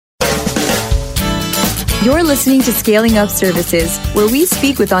You're listening to Scaling Up Services, where we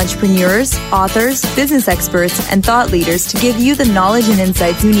speak with entrepreneurs, authors, business experts, and thought leaders to give you the knowledge and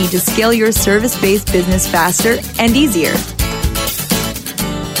insights you need to scale your service-based business faster and easier.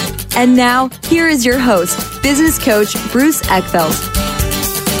 And now, here is your host, business coach Bruce Eckfeldt.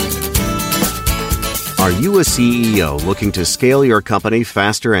 Are you a CEO looking to scale your company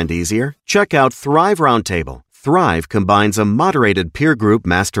faster and easier? Check out Thrive Roundtable. Thrive combines a moderated peer group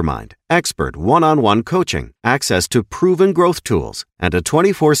mastermind, expert one-on-one coaching, access to proven growth tools, and a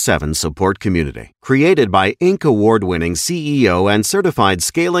 24/7 support community. Created by Inc. award-winning CEO and certified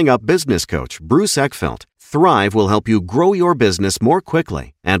scaling up business coach Bruce Eckfeldt, Thrive will help you grow your business more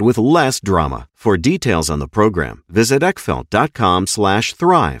quickly and with less drama. For details on the program, visit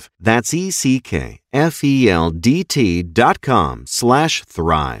eckfeldt.com/thrive. That's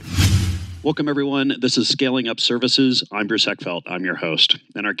ECKFELDT.com/thrive. Welcome, everyone. This is Scaling Up Services. I'm Bruce Eckfeldt. I'm your host.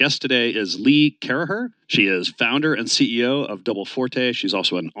 And our guest today is Lee Caraher. She is founder and CEO of Double Forte. She's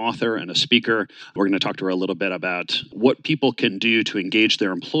also an author and a speaker. We're going to talk to her a little bit about what people can do to engage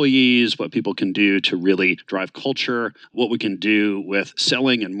their employees, what people can do to really drive culture, what we can do with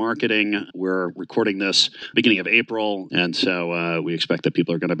selling and marketing. We're recording this beginning of April, and so we expect that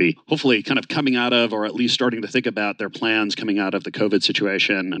people are going to be hopefully kind of coming out of, or at least starting to think about their plans coming out of the COVID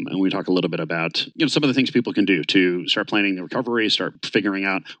situation. And we talk a little bit about some of the things people can do to start planning the recovery, start figuring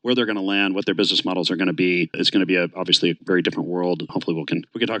out where they're going to land, what their business models are going to be. It's going to be obviously a very different world. Hopefully we can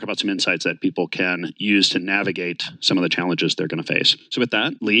talk about some insights that people can use to navigate some of the challenges they're going to face. So with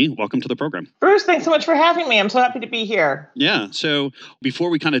that, Lee, welcome to the program. Bruce, thanks so much for having me. I'm so happy to be here. Yeah. So before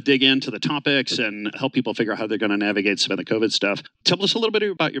we kind of dig into the topics and help people figure out how they're going to navigate some of the COVID stuff, tell us a little bit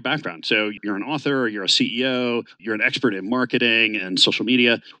about your background. So you're an author, you're a CEO, you're an expert in marketing and social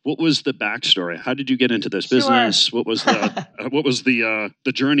media. What was the backstory? How did you get into this business? What was the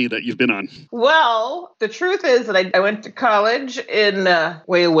journey that you've been on? Well, the truth is that I went to college in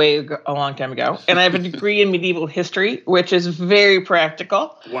way a long time ago, and I have a degree in medieval history, which is very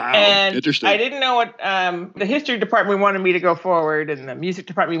practical. Wow, and interesting. I didn't know what the history department wanted me to go forward, and the music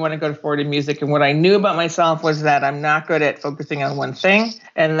department wanted to go forward in music. And what I knew about myself was that I'm not good at focusing on one thing,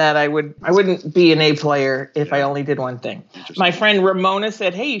 and that I wouldn't be an A player if I only did one thing. My friend Ramona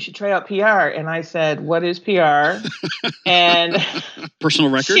said, "Hey, you should try out PR." And I said, "What is PR?" And personal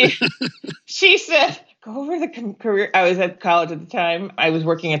record. She said, "Go over the career." I was at college at the time. I was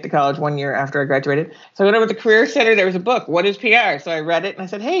working at the college 1 year after I graduated. So I went over to the Career Center. There was a book, "What is PR?" So I read it and I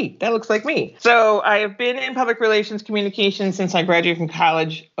said, "Hey, that looks like me." So I have been in public relations communications since I graduated from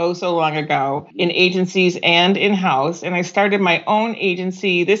college so long ago, in agencies and in-house. And I started my own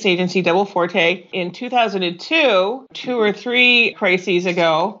agency, this agency, Double Forte, in 2002, 2 or 3 crises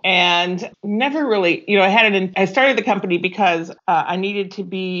ago. And never really, I started the company because I needed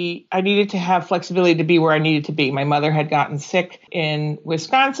to have flexibility to be where I needed to be. My mother had gotten sick in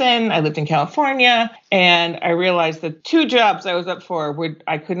Wisconsin. I lived in California, and I realized that 2 jobs I was up for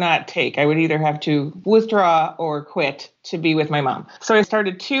I could not take. I would either have to withdraw or quit to be with my mom. So I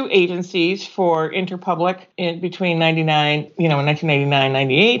started 2 agencies for Interpublic between 1999,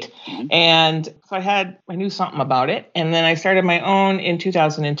 98. And so I knew something about it. And then I started my own in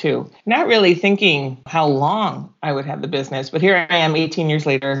 2002, not really thinking how long I would have the business, but here I am 18 years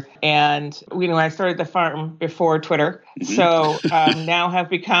later. And, I started the farm before Twitter. So now have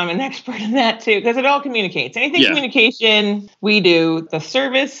become an expert in that too, because it all communicates. Anything communication, we do. The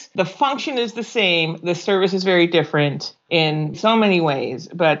service, the function is the same. The service is very different in so many ways,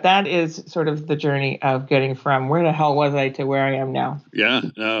 but that is sort of the journey of getting from where the hell was I to where I am now. Yeah,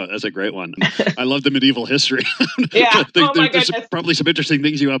 no, that's a great one. I love the medieval history. Yeah, there's probably some interesting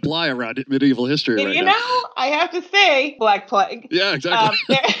things you apply around medieval history right now. I have to say, Black Plague. Yeah,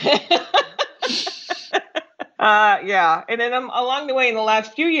 exactly. And then along the way in the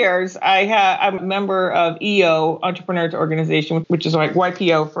last few years, I'm a member of EO, Entrepreneurs Organization, which is like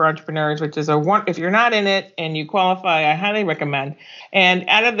YPO for entrepreneurs, which is if you're not in it and you qualify, I highly recommend. And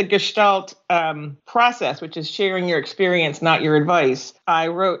out of the Gestalt process, which is sharing your experience, not your advice, I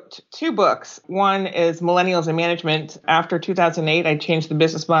wrote 2 books. One is Millennials in Management. After 2008, I changed the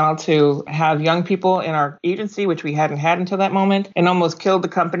business model to have young people in our agency, which we hadn't had until that moment, and almost killed the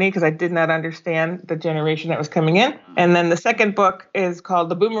company because I did not understand the generation that was coming in. And then the second book is called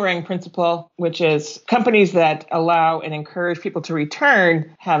The Boomerang Principle, which is companies that allow and encourage people to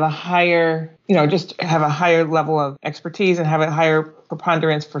return have a higher, just have a higher level of expertise and have a higher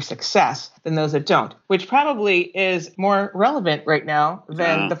preponderance for success. than those that don't, which probably is more relevant right now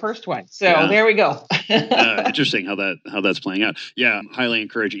than the first one. So there we go. Interesting how that's playing out. Yeah, highly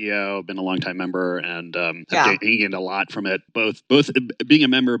encourage EO. Been a longtime member and have gained a lot from it. Both being a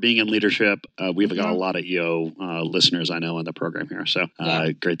member, being in leadership. We've got a lot of EO listeners I know on the program here. So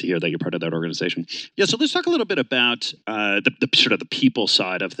great to hear that you're part of that organization. Yeah. So let's talk a little bit about the sort of the people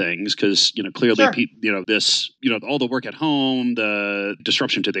side of things, because clearly all the work at home, the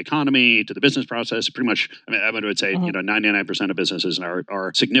disruption to the economy, to the business process, pretty much. I mean, I would say 99% of businesses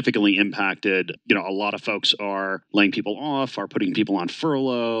are significantly impacted. A lot of folks are laying people off, are putting people on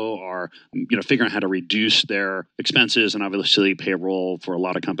furlough, are figuring out how to reduce their expenses, and obviously payroll for a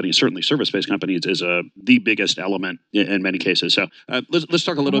lot of companies, certainly service-based companies, is the biggest element in many cases. So let's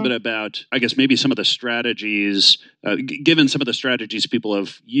talk a little bit about, I guess, maybe some of the strategies, given some of the strategies people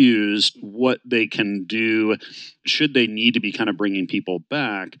have used, what they can do should they need to be kind of bringing people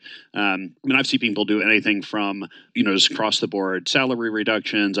back. I mean, I've seen people do anything from, just across the board salary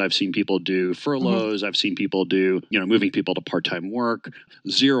reductions. I've seen people do furloughs. I've seen people do, moving people to part-time work,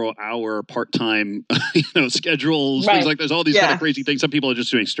 0-hour part-time, schedules, things like there's all these kind of crazy things. Some people are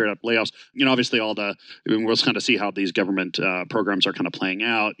just doing straight up layoffs. Obviously we'll kind of see how these government programs are kind of playing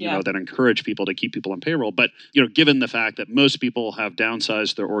out, that encourage people to keep people on payroll. But, given the fact that most people have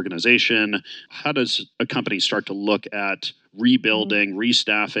downsized their organization, how does a company start to look at rebuilding,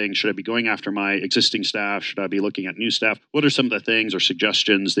 restaffing? Should I be going after my existing staff? Should I be looking at new staff? What are some of the things or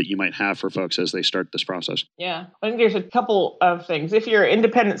suggestions that you might have for folks as they start this process? Yeah, I think there's a couple of things. If you're an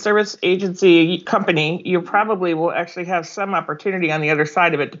independent service agency company, you probably will actually have some opportunity on the other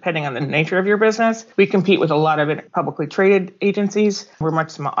side of it, depending on the nature of your business. We compete with a lot of publicly traded agencies. We're much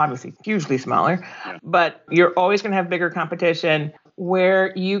smaller, obviously hugely smaller, but you're always going to have bigger competition.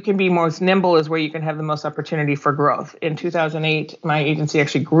 Where you can be most nimble is where you can have the most opportunity for growth. In 2008, my agency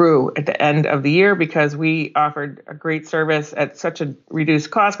actually grew at the end of the year because we offered a great service at such a reduced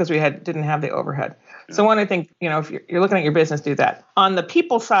cost because we didn't have the overhead. So one, I think, if you're looking at your business, do that. On the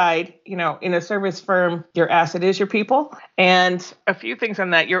people side, in a service firm, your asset is your people. And a few things on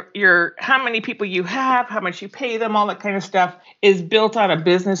that, your how many people you have, how much you pay them, all that kind of stuff is built on a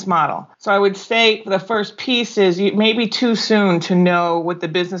business model. So I would say the first piece is maybe too soon to know what the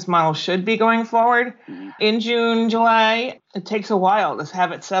business model should be going forward. In June, July, it takes a while to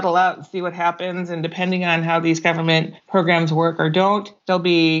have it settle out and see what happens. And depending on how these government programs work or don't, there'll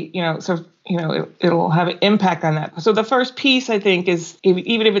be, it'll have an impact on that. So the first piece, I think, is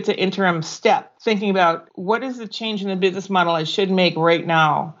even if it's an interim step, thinking about what is the change in the business model I should make right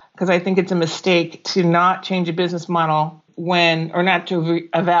now? Because I think it's a mistake to not change a business model or not to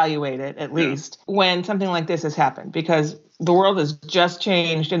evaluate it, at least, when something like this has happened. Because the world has just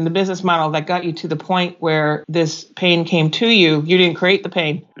changed, and the business model that got you to the point where this pain came to you, you didn't create the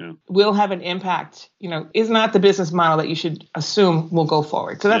pain, will have an impact, is not the business model that you should assume will go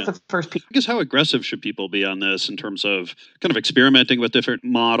forward. So that's the first piece. I guess how aggressive should people be on this in terms of kind of experimenting with different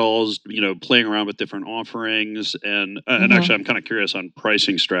models, playing around with different offerings? And actually, I'm kind of curious on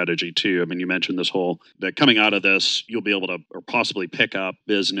pricing strategy too. I mean, you mentioned that coming out of this, you'll be able to or possibly pick up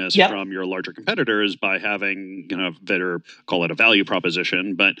business from your larger competitors by having, better, call it a value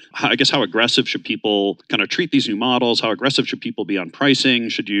proposition. But I guess how aggressive should people kind of treat these new models? How aggressive should people be on pricing?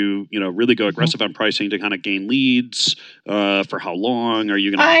 Should you, really go aggressive on pricing to kind of gain leads? For how long are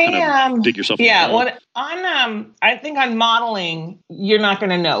you going to kind of dig yourself? I think on modeling, you're not going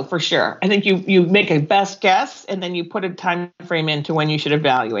to know for sure. I think you make a best guess and then you put a time frame into when you should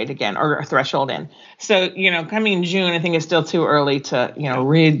evaluate again or a threshold in. So, coming in June, I think it's still too early to,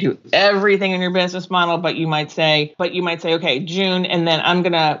 redo everything in your business model, but you might say, okay, June, and then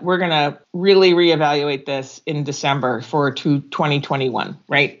we're going to really reevaluate this in December for 2021,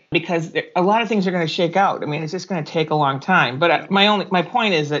 right? Because a lot of things are going to shake out. I mean, it's just going to take a long time. But my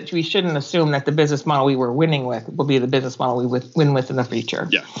point is that we shouldn't assume that the business model we were winning with will be the business model we win with in the future.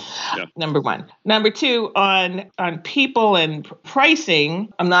 Yeah. Number one. Number two, on people and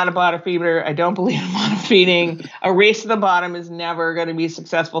pricing, I'm not a bottom feeder. I don't believe in bottom feeding. A race to the bottom is never going to be a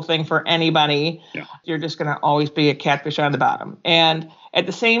successful thing for anybody. Yeah. You're just going to always be a catfish on the bottom. And at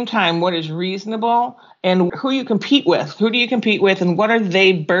the same time, what is reasonable and who you compete with, who do you compete with, and what are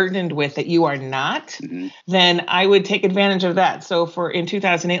they burdened with that you are not, then I would take advantage of that. So in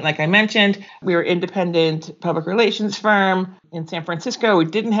 2008, like I mentioned, we were independent public relations firm in San Francisco. We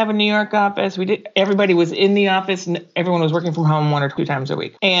didn't have a New York office. Everybody was in the office and everyone was working from home 1 or 2 times a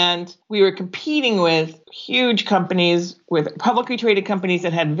week. And we were competing with huge companies, with publicly traded companies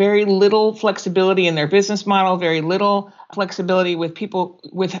that had very little flexibility in their business model, very little flexibility with people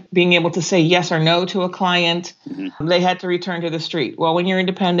with being able to say yes or no to a client. They had to return to the street. Well, when you're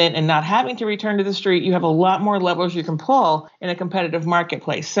independent and not having to return to the street, you have a lot more levers you can pull in a competitive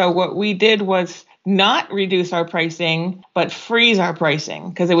marketplace. So what we did was not reduce our pricing, but freeze our pricing,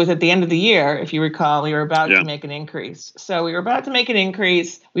 because it was at the end of the year, if you recall, we were about to make an increase. So we were about to make an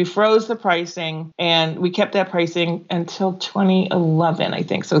increase. We froze the pricing, and we kept that pricing until 2011, I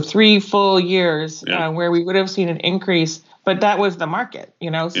think. So 3 full years where we would have seen an increase. But that was the market,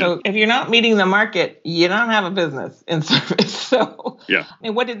 So if you're not meeting the market, you don't have a business in service. So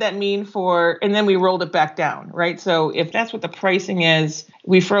and what did that mean and then we rolled it back down, right? So if that's what the pricing is,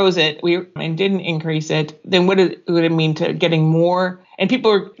 we froze it and didn't increase it, then what would it mean to getting more? And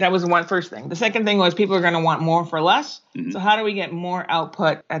that was one first thing. The second thing was people are going to want more for less. So how do we get more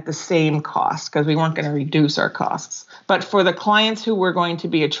output at the same cost? Because we weren't going to reduce our costs. But for the clients who were going to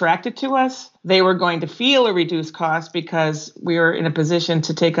be attracted to us, they were going to feel a reduced cost because we were in a position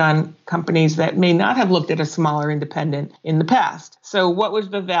to take on companies that may not have looked at a smaller independent in the past. So what was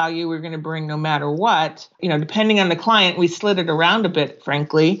the value we were going to bring no matter what? Depending on the client, we slid it around a bit,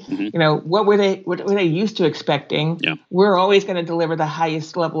 frankly. What were they used to expecting? We're always going to deliver the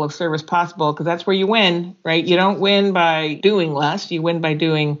highest level of service possible because that's where you win, right? You don't win by doing less. You win by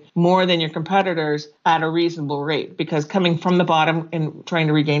doing more than your competitors at a reasonable rate, because coming from the bottom and trying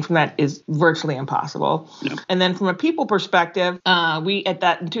to regain from that is virtually impossible. And then from a people perspective, what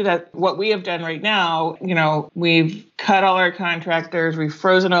we have done right now, we've cut all our contractors, we've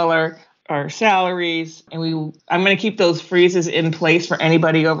frozen all our salaries, and I'm going to keep those freezes in place for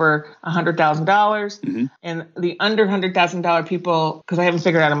anybody over $100,000. And the under $100,000 people, because I haven't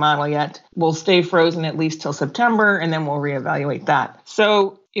figured out a model yet, will stay frozen at least till September, and then we'll reevaluate that.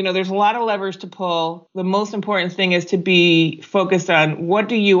 So there's a lot of levers to pull. The most important thing is to be focused on what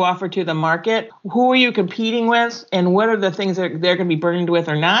do you offer to the market? Who are you competing with? And what are the things that they're going to be burdened with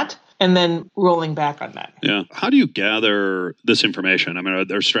or not? And then rolling back on that. Yeah. How do you gather this information? I mean, are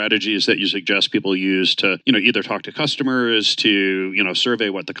there strategies that you suggest people use to, either talk to customers, to, survey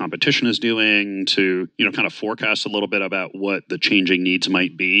what the competition is doing, to, kind of forecast a little bit about what the changing needs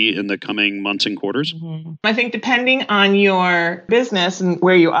might be in the coming months and quarters? I think depending on your business and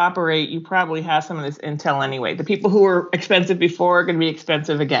where you operate, you probably have some of this intel anyway. The people who were expensive before are going to be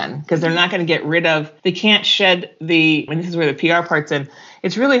expensive again because they're not going to get rid of, they can't shed and this is where the PR part's in.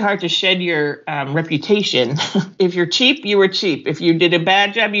 It's really hard to shed your reputation. If you're cheap, you were cheap. If you did a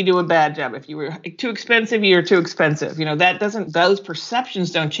bad job, you do a bad job. If you were too expensive, you're too expensive. Those perceptions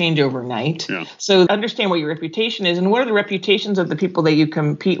don't change overnight. So understand what your reputation is and what are the reputations of the people that you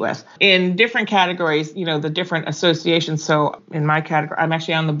compete with. In different categories, the different associations. So in my category, I'm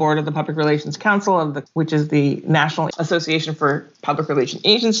actually on the board of the Public Relations Council, which is the National Association for Public Relations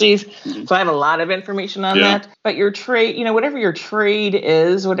Agencies. So I have a lot of information on that. But your trade, whatever your trade is,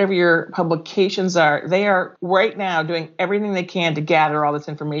 whatever your publications are, they are right now doing everything they can to gather all this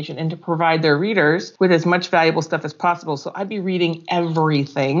information and to provide their readers with as much valuable stuff as possible. So I'd be reading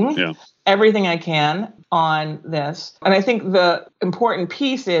everything I can on this. And I think the important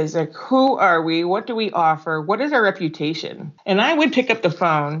piece is who are we? What do we offer? What is our reputation? And I would pick up the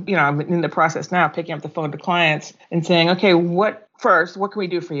phone, I'm in the process now, picking up the phone to clients and saying, okay, what can we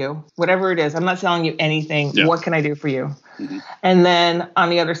do for you? Whatever it is, I'm not selling you anything. What can I do for you? And then on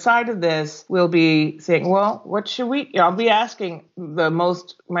the other side of this, we'll be saying, well, what should we? I'll be asking my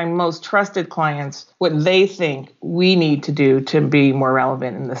most trusted clients what they think we need to do to be more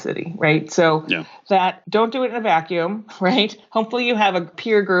relevant in the city, right? So that don't do it in a vacuum, right? Hopefully you have a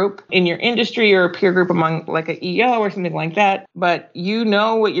peer group in your industry or a peer group among like an EO or something like that. But you should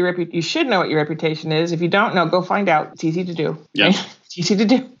know what your reputation is. If you don't know, go find out. It's easy to do. Right? It's easy to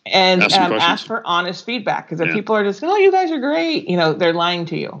do. And ask for honest feedback, because if people are just, oh, you guys are great, they're lying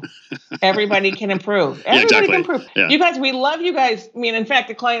to you. Everybody can improve. Everybody can improve. You guys, we love you guys. I mean, in fact,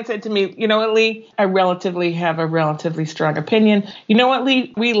 the client said to me, you know what, Lee, I have a relatively strong opinion. You know what,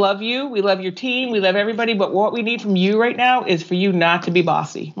 Lee, we love you. We love your team. We love everybody. But what we need from you right now is for you not to be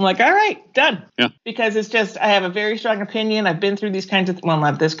bossy. I'm like, all right, done. Yeah. Because it's just, I have a very strong opinion. I've been through these kinds of,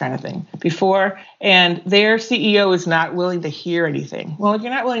 not this kind of thing before. And their CEO is not willing to hear anything. Well, if you're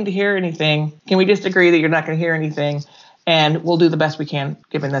not willing to hear anything, can we just agree that you're not going to hear anything? And we'll do the best we can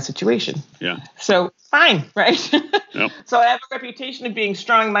given that situation. Yeah. So fine, right? Yep. So I have a reputation of being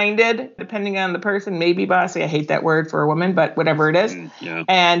strong-minded, depending on the person, maybe bossy. I hate that word for a woman, but whatever it is.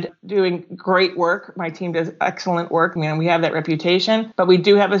 And doing great work. My team does excellent work. We have that reputation, but we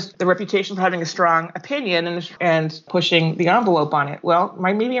do have the reputation for having a strong opinion and pushing the envelope on it. Well,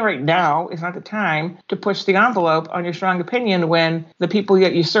 maybe right now is not the time to push the envelope on your strong opinion when the people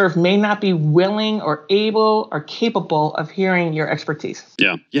that you serve may not be willing or able or capable capable of hearing your expertise.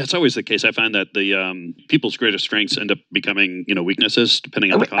 Yeah. It's always the case. I find that the people's greatest strengths end up becoming, weaknesses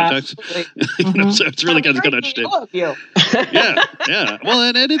depending on the context. So it's really kind of understand. All of you. Yeah. Well,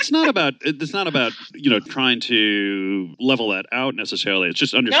 and it's not about trying to level that out necessarily. It's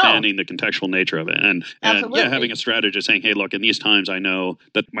just understanding the contextual nature of it, and having a strategist saying, hey, look, in these times, I know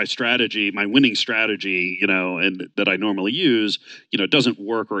that my winning strategy, and that I normally use, doesn't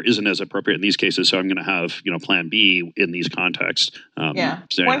work or isn't as appropriate in these cases. So I'm going to have plan B in these contexts.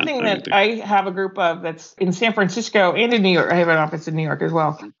 One thing that I have a group of that's in San Francisco and in New York. I have an office in New York as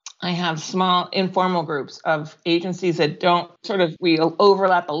well. I have small informal groups of agencies that we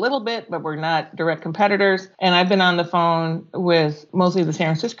overlap a little bit, but we're not direct competitors. And I've been on the phone with mostly the San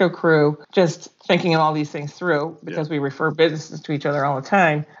Francisco crew, just thinking all these things through because we refer businesses to each other all the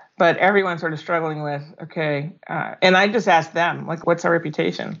time. But everyone's sort of struggling with, and I just asked them, what's our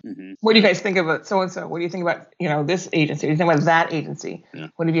reputation? Mm-hmm. What do you guys think about so-and-so? What do you think about, this agency? What do you think about that agency? Yeah.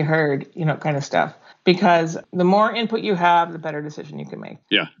 What have you heard? Kind of stuff. Because the more input you have, the better decision you can make.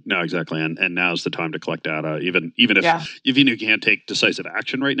 Yeah, no, exactly. And now's the time to collect data, even if you can't take decisive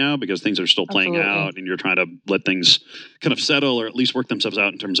action right now because things are still playing out and you're trying to let things kind of settle or at least work themselves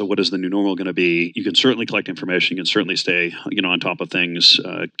out in terms of what is the new normal going to be. You can certainly collect information. You can certainly stay, on top of things,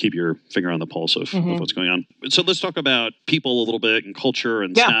 keep your finger on the pulse of what's going on. So let's talk about people a little bit and culture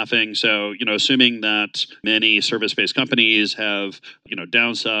and staffing. So, assuming that many service-based companies have,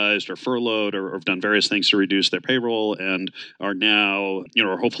 downsized or furloughed or have done various things to reduce their payroll and are now,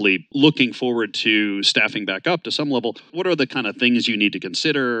 are hopefully looking forward to staffing back up to some level. What are the kind of things you need to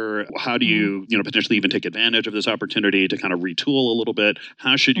consider? How do you, potentially even take advantage of this opportunity to kind of retool a little bit?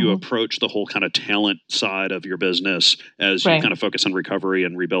 How should you approach the whole kind of talent side of your business as you kind of focus on recovery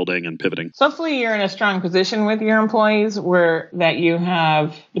and rebuilding and pivoting? So hopefully you're in a strong position with your employees that you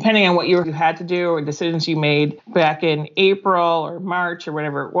have, depending on what you had to do or decisions you made back in April or March or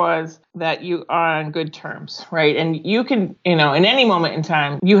whatever it was, that you are on good terms, right? And you can, in any moment in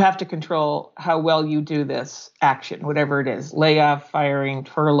time, you have to control how well you do this action, whatever it is, layoff, firing,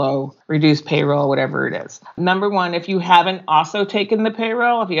 furlough, reduce payroll, whatever it is. Number one, if you haven't also taken the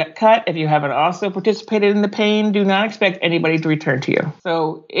payroll, if you got cut, if you haven't also participated in the pain, do not expect anybody to return to you.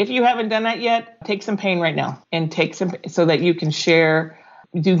 So if you haven't done that yet, take some pain right now and take some so that you can share.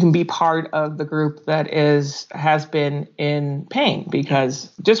 You can be part of the group that has been in pain, because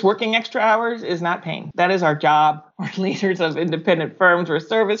just working extra hours is not pain. That is our job. We're leaders of independent firms. We're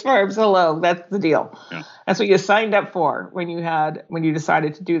service firms. Hello, that's the deal. Yeah. That's what you signed up for when you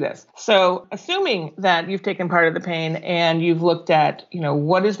decided to do this. So assuming that you've taken part of the pain and you've looked at,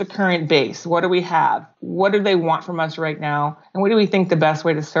 what is the current base? What do we have? What do they want from us right now? And what do we think the best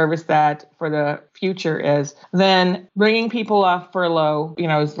way to service that for the future is? Then bringing people off furlough,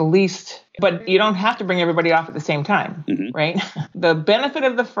 is the least, but you don't have to bring everybody off at the same time, right? The benefit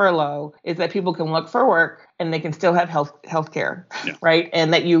of the furlough is that people can look for work and they can still have health care, right?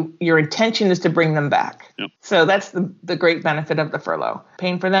 And that your intention is to bring them back. Yeah. So that's the great benefit of the furlough.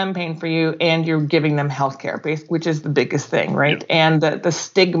 Pain for them, pain for you, and you're giving them health care, which is the biggest thing, right? Yeah. And the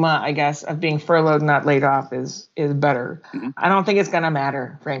stigma, I guess, of being furloughed, not laid off is better. Mm-hmm. I don't think it's going to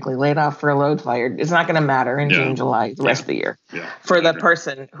matter, frankly. Laid off, furloughed, fired. It's not going to matter in June, July, the rest of the year for the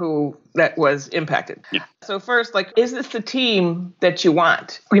person that was impacted. Yeah. So first, is this the team that you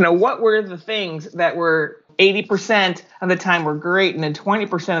want? What were the things that were 80% of the time were great and then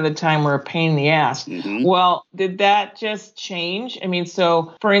 20% of the time were a pain in the ass? Mm-hmm. Well, did that just change?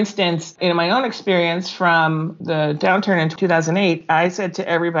 So for instance, in my own experience from the downturn in 2008, I said to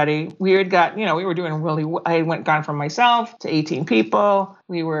everybody, we had got, we were doing really, I had gone from myself to 18 people.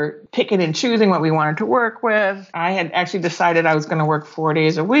 We were picking and choosing what we wanted to work with. I had actually decided I was going to work 4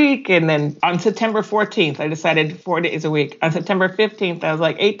 days a week. And then on September 14th, I decided 4 days a week. On September 15th, I was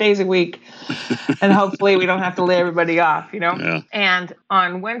like 8 days a week. And hopefully we don't have to lay everybody off, Yeah. And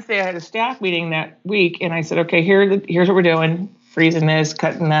on Wednesday, I had a staff meeting that week. And I said, okay, here's what we're doing. Freezing this,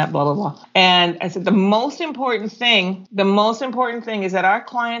 cutting that, blah, blah, blah. And I said, the most important thing is that our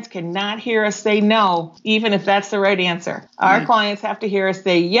clients cannot hear us say no, even if that's the right answer. Our clients have to hear us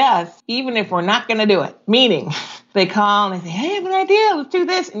say yes, even if we're not going to do it. Meaning, they call and they say, hey, I have an idea, let's do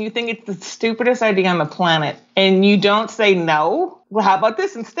this. And you think it's the stupidest idea on the planet. And you don't say no. Well, how about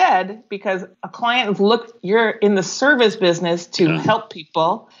this instead? Because a client you're in the service business to help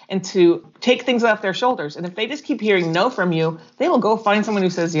people and to take things off their shoulders. And if they just keep hearing no from you, they will go find someone who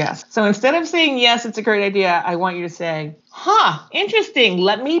says yes. So instead of saying, yes, it's a great idea, I want you to say, Interesting.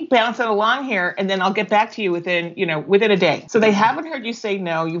 Let me bounce it along here and then I'll get back to you within a day. So they haven't heard you say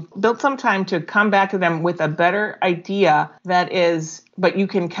no. You've built some time to come back to them with a better idea but you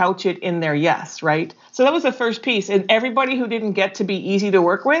can couch it in their yes, right? So that was the first piece. And everybody who didn't get to be easy to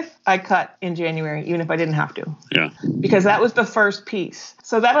work with, I cut in January, even if I didn't have to. Yeah. Because that was the first piece.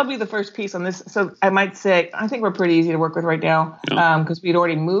 So that'll be the first piece on this. So I might say, I think we're pretty easy to work with right now because we'd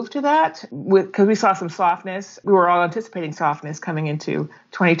already moved to that because we saw some softness. We were all anticipating softness coming into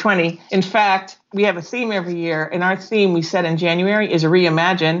 2020. In fact, we have a theme every year, and our theme we set in January is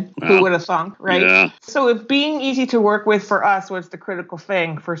reimagine. Wow. Who would have thunk, right? Yeah. So if being easy to work with for us was the critical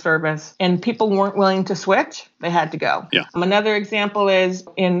thing for service, and people weren't willing to switch, they had to go. Yeah. Another example is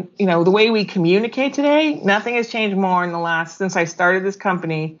in the way we communicate today. Nothing has changed more since I started this company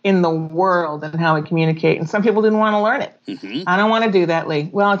in the world and how we communicate. And some people didn't want to learn it. Mm-hmm. I don't want to do that, Lee.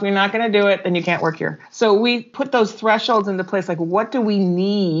 Well, if you're not going to do it, then you can't work here. So we put those thresholds into place. Like, what do we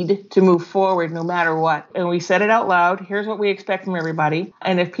need to move forward no matter what? And we said it out loud. Here's what we expect from everybody.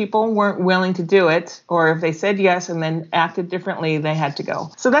 And if people weren't willing to do it, or if they said yes and then acted differently, they had to go.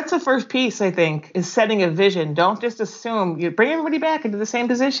 So that's the first piece, I think, is setting a vision. Don't just assume you bring everybody back into the same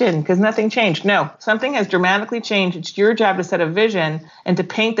position because nothing changed. No, something has dramatically changed. It's your job to set a vision and to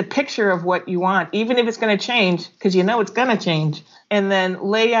paint the picture of what you want, even if it's going to change, because you know it's going to change. And then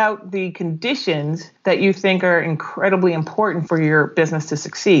lay out the conditions that you think are incredibly important for your business to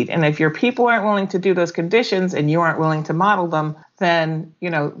succeed. And if your people aren't willing to do those conditions and you aren't willing to model them, then,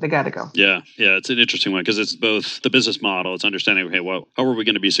 they got to go. Yeah. It's an interesting one because it's both the business model, it's understanding, okay, well, how are we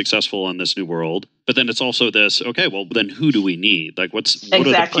going to be successful in this new world? But then it's also this, okay, well, then who do we need? Like, what are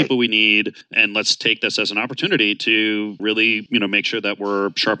the people we need? And let's take this as an opportunity to really, make sure that we're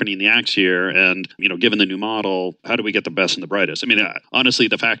sharpening the axe here. And, given the new model, how do we get the best and the brightest? I mean, honestly,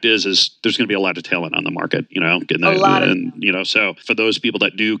 the fact is there's going to be a lot of talent on the market, so for those people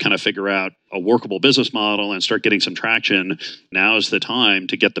that do kind of figure out a workable business model and start getting some traction, now is the time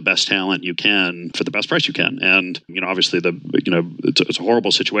to get the best talent you can for the best price you can. And, obviously it's a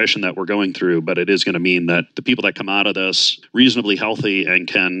horrible situation that we're going through, but it is going to mean that the people that come out of this reasonably healthy and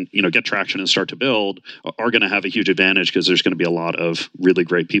can, get traction and start to build are going to have a huge advantage because there's going to be a lot of really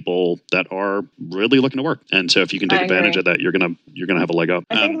great people that are really looking to work. And so if you can take advantage of that, you're going to have a leg up.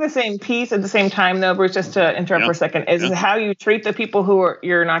 I think the same piece at the same time, though, Bruce, just to interrupt for a second, is how you treat the people who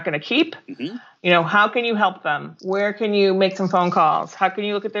you're not going to keep. Mm-hmm. How can you help them? Where can you make some phone calls? How can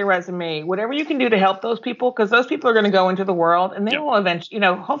you look at their resume? Whatever you can do to help those people, because those people are going to go into the world and they will eventually,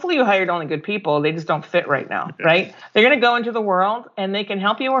 hopefully you hired only good people. They just don't fit right now, right? They're going to go into the world and they can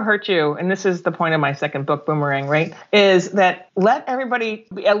help you or hurt you. And this is the point of my second book, Boomerang, right? Is that let everybody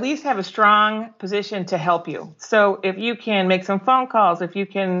at least have a strong position to help you. So if you can make some phone calls, if you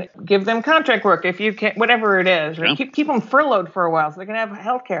can give them contract work, if you can, whatever it is, right? Keep them furloughed for a while so they can have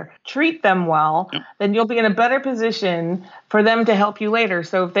health care. Treat them well. Then you'll be in a better position for them to help you later.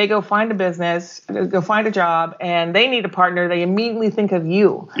 So if they go find a business, go find a job, and they need a partner, they immediately think of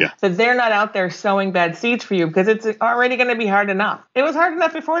you. Yeah. So they're not out there sowing bad seeds for you because it's already going to be hard enough. It was hard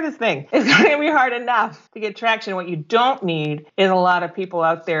enough before this thing. It's going to be hard enough to get traction. What you don't need is a lot of people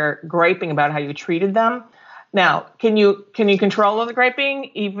out there griping about how you treated them. Now, can you control all the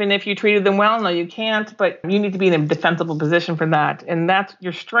griping even if you treated them well? No, you can't, but you need to be in a defensible position for that. And that's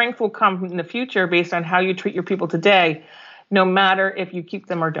your strength will come in the future based on how you treat your people today, no matter if you keep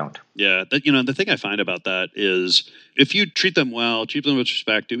them or don't. Yeah, the thing I find about that is if you treat them well, treat them with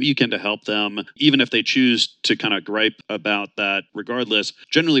respect, do what you can to help them, even if they choose to kind of gripe about that regardless,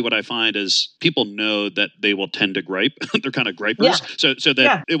 generally what I find is people know that they will tend to gripe. They're kind of gripers. Yeah. So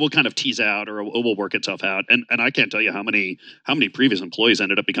that it will kind of tease out or it will work itself out. And I can't tell you how many previous employees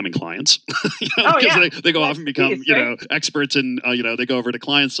ended up becoming clients. They go off and become, experts in, they go over to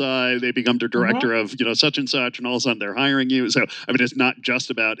client side, they become the director of, such and such, and all of a sudden they're hiring you. So, I mean, it's not just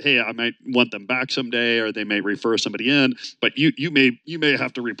about, hey, I might want them back someday, or they may refer somebody in, but you may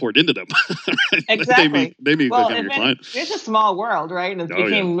have to report into them. Right? Exactly. They may become your client. It's a small world, right? And it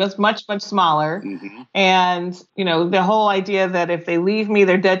became much, much smaller. Mm-hmm. And, the whole idea that if they leave me,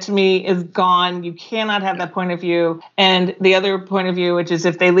 they're dead to me is gone. You cannot have that point of view. And the other point of view, which is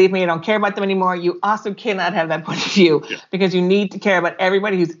if they leave me, I don't care about them anymore. You also cannot have that point of view because you need to care about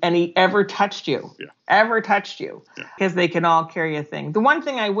everybody who's ever touched you. Yeah. Ever touched you, because they can all carry a thing. The one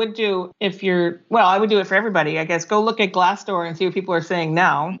thing I would do I would do it for everybody, I guess, go look at Glassdoor and see what people are saying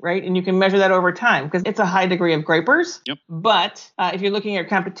now, right? And you can measure that over time because it's a high degree of gripers. Yep. But if you're looking at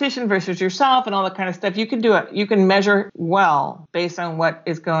competition versus yourself and all that kind of stuff, you can do it. You can measure well based on what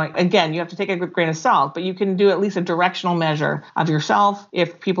is going. Again, you have to take it with a grain of salt, but you can do at least a directional measure of yourself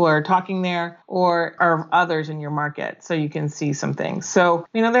if people are talking there or of others in your market, so you can see some things. So,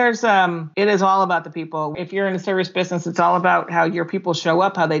 there's it is all about the people. If you're in a service business, it's all about how your people show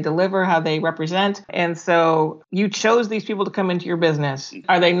up, how they deliver, how they represent. And so you chose these people to come into your business.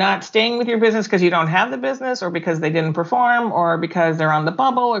 Are they not staying with your business because you don't have the business, or because they didn't perform, or because they're on the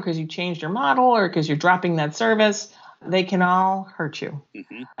bubble, or because you changed your model, or because you're dropping that service? They can all hurt you,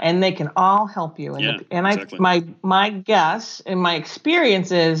 and they can all help you. And, exactly. My guess and my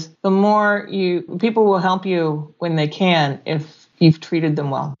experience is the more people will help you when they can, if you've treated them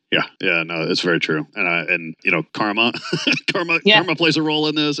well. Yeah, no, it's very true. And karma plays a role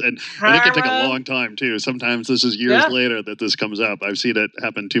in this, and I think it can take a long time too. Sometimes this is years later that this comes up. I've seen it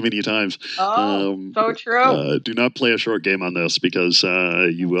happen too many times. So true. Do not play a short game on this, because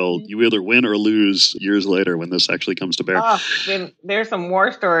you either win or lose years later when this actually comes to bear. There's some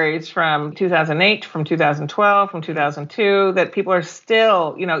war stories from 2008, from 2012, from 2002 that people are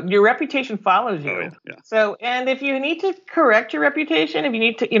still, your reputation follows you. Oh, yeah. So, and if you need to correct your reputation, if you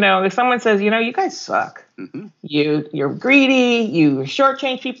need to, if someone says, you guys suck, you're greedy, you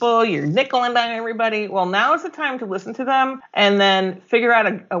shortchange people, you're nickel and dime everybody. Well, now is the time to listen to them and then figure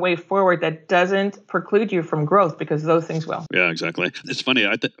out a way forward that doesn't preclude you from growth, because those things will. Yeah, exactly. It's funny.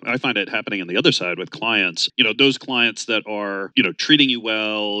 I find it happening on the other side with clients. Those clients that are, treating you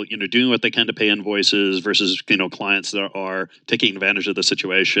well, doing what they can to pay invoices, versus, clients that are taking advantage of the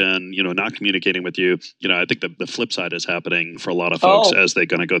situation, not communicating with you. I think the flip side is happening for a lot of folks as they're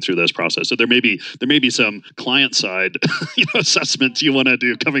going to go through this process. So there may be some client side assessments you want to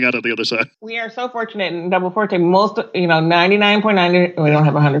do coming out of the other side. We are so fortunate in Double Forte. Most 99.9, we don't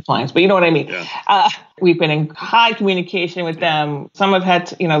have 100 clients, but you know what I mean. Yeah. We've been in high communication with them. Some have had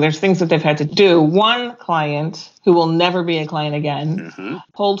to, there's things that they've had to do. One client, who will never be a client again,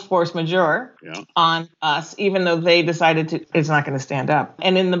 pulled force majeure on us, even though they decided it's not going to stand up.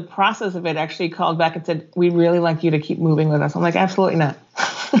 And in the process of it, actually called back and said, "We'd really like you to keep moving with us." I'm like, absolutely not.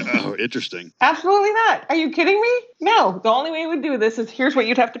 Oh, interesting. Absolutely not. Are you kidding me? No. The only way we would do this is, here's what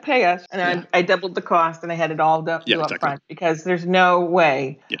you'd have to pay us. And I doubled the cost, and I had it all up front, because there's no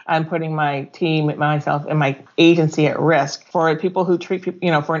way I'm putting my team, myself, and my agency at risk for people who treat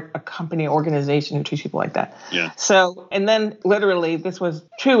people, for a company, organization who treats people like that. Yeah. So, and then literally, this was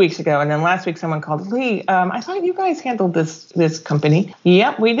 2 weeks ago, and then last week someone called, "Lee, I thought you guys handled this company."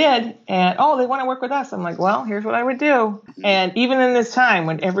 Yep, we did. And they want to work with us. I'm like, well, here's what I would do. And even in this time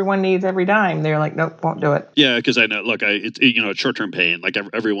when everyone needs every dime, they're like, nope, won't do it. Yeah, because I know, look, it's short-term pain. Like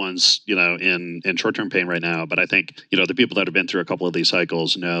everyone's, in short-term pain right now. But I think, the people that have been through a couple of these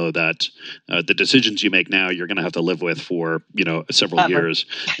cycles know that the decisions you make now, you're going to have to live with for, several years.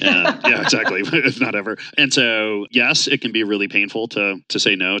 And, yeah, exactly. If not ever. And so, yes, it can be really painful to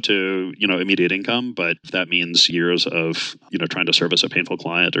say no to, immediate income. But if that means years of, trying to service a painful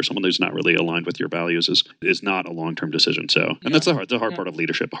client or someone who's not really aligned with your values is not a long-term decision. So, and that's the hard part of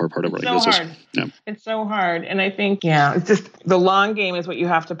leadership, the hard part of running business. Hard. Yeah. It's so hard. And I think, it's just the long game is what you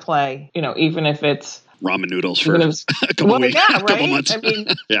have to play, even if it's ramen noodles for a couple weeks, couple months. I mean,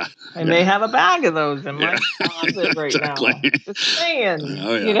 I may have a bag of those in my closet right now. Just saying,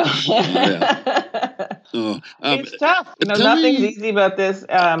 it's tough. Nothing's easy about this.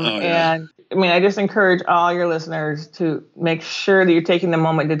 And I mean, I just encourage all your listeners to make sure that you're taking the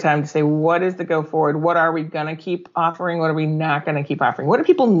moment to time to say, what is the go forward? What are we going to keep offering? What are we not going to keep offering? What do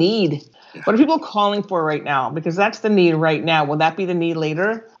people need? What are people calling for right now? Because that's the need right now. Will that be the need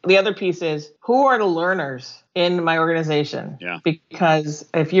later? The other piece is, who are the learners in my organization? Yeah. Because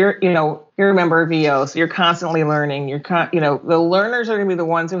if you're a member of VO, so you're constantly learning. The learners are going to be the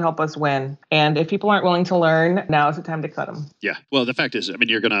ones who help us win. And if people aren't willing to learn, now is the time to cut them. Yeah. Well, the fact is,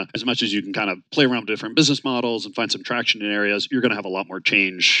 you're going to, as much as you can kind of play around with different business models and find some traction in areas, you're going to have a lot more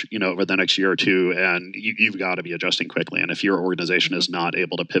change, over the next year or two. And you've got to be adjusting quickly. And if your organization is not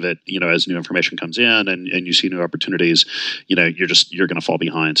able to pivot, as new information comes in and you see new opportunities, you're going to fall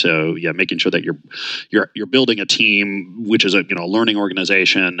behind. So yeah, making sure that you're building building a team, which is a learning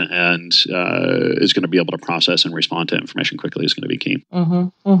organization, and is going to be able to process and respond to information quickly is going to be key.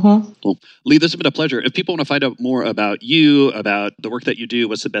 Well, Lee, this has been a pleasure. If people want to find out more about you, about the work that you do,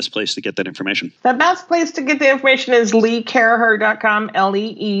 what's the best place to get that information? The best place to get the information is leecaraher.com,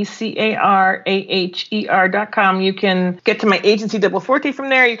 LeeCaraher.com. You can get to my agency Double Forte from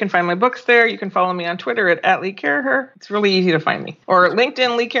there. You can find my books there. You can follow me on Twitter at Lee Caraher. It's really easy to find me. Or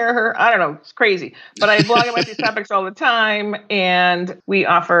LinkedIn, Lee Caraher. I don't know. It's crazy. But I blog about these topics all the time, and we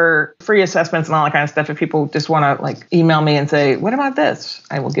offer free assessments and all that kind of stuff. If people just want to email me and say, what about this?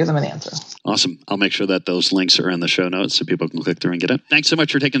 I will give them an answer. Awesome. I'll make sure that those links are in the show notes so people can click through and get it. Thanks so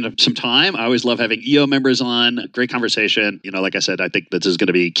much for taking some time. I always love having EO members on. Great conversation. Like I said, I think this is going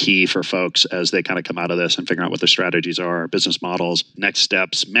to be key for folks as they kind of come out of this and figure out what their strategies are, business models, next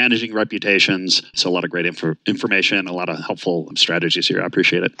steps, managing reputations. So a lot of great information, a lot of helpful strategies here. I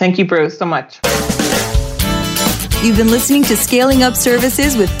appreciate it. Thank you, Bruce, so much. You've been listening to Scaling Up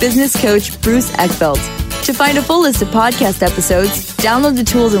Services with business coach Bruce Eckfeldt. To find a full list of podcast episodes, download the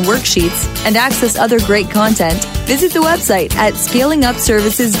tools and worksheets, and access other great content, visit the website at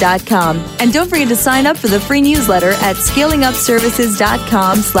scalingupservices.com. And don't forget to sign up for the free newsletter at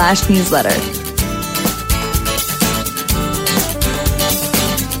scalingupservices.com/newsletter.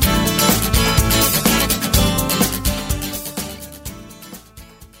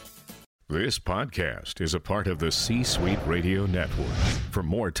 This podcast is a part of the C-Suite Radio Network. For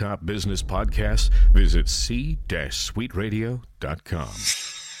more top business podcasts, visit c-suiteradio.com.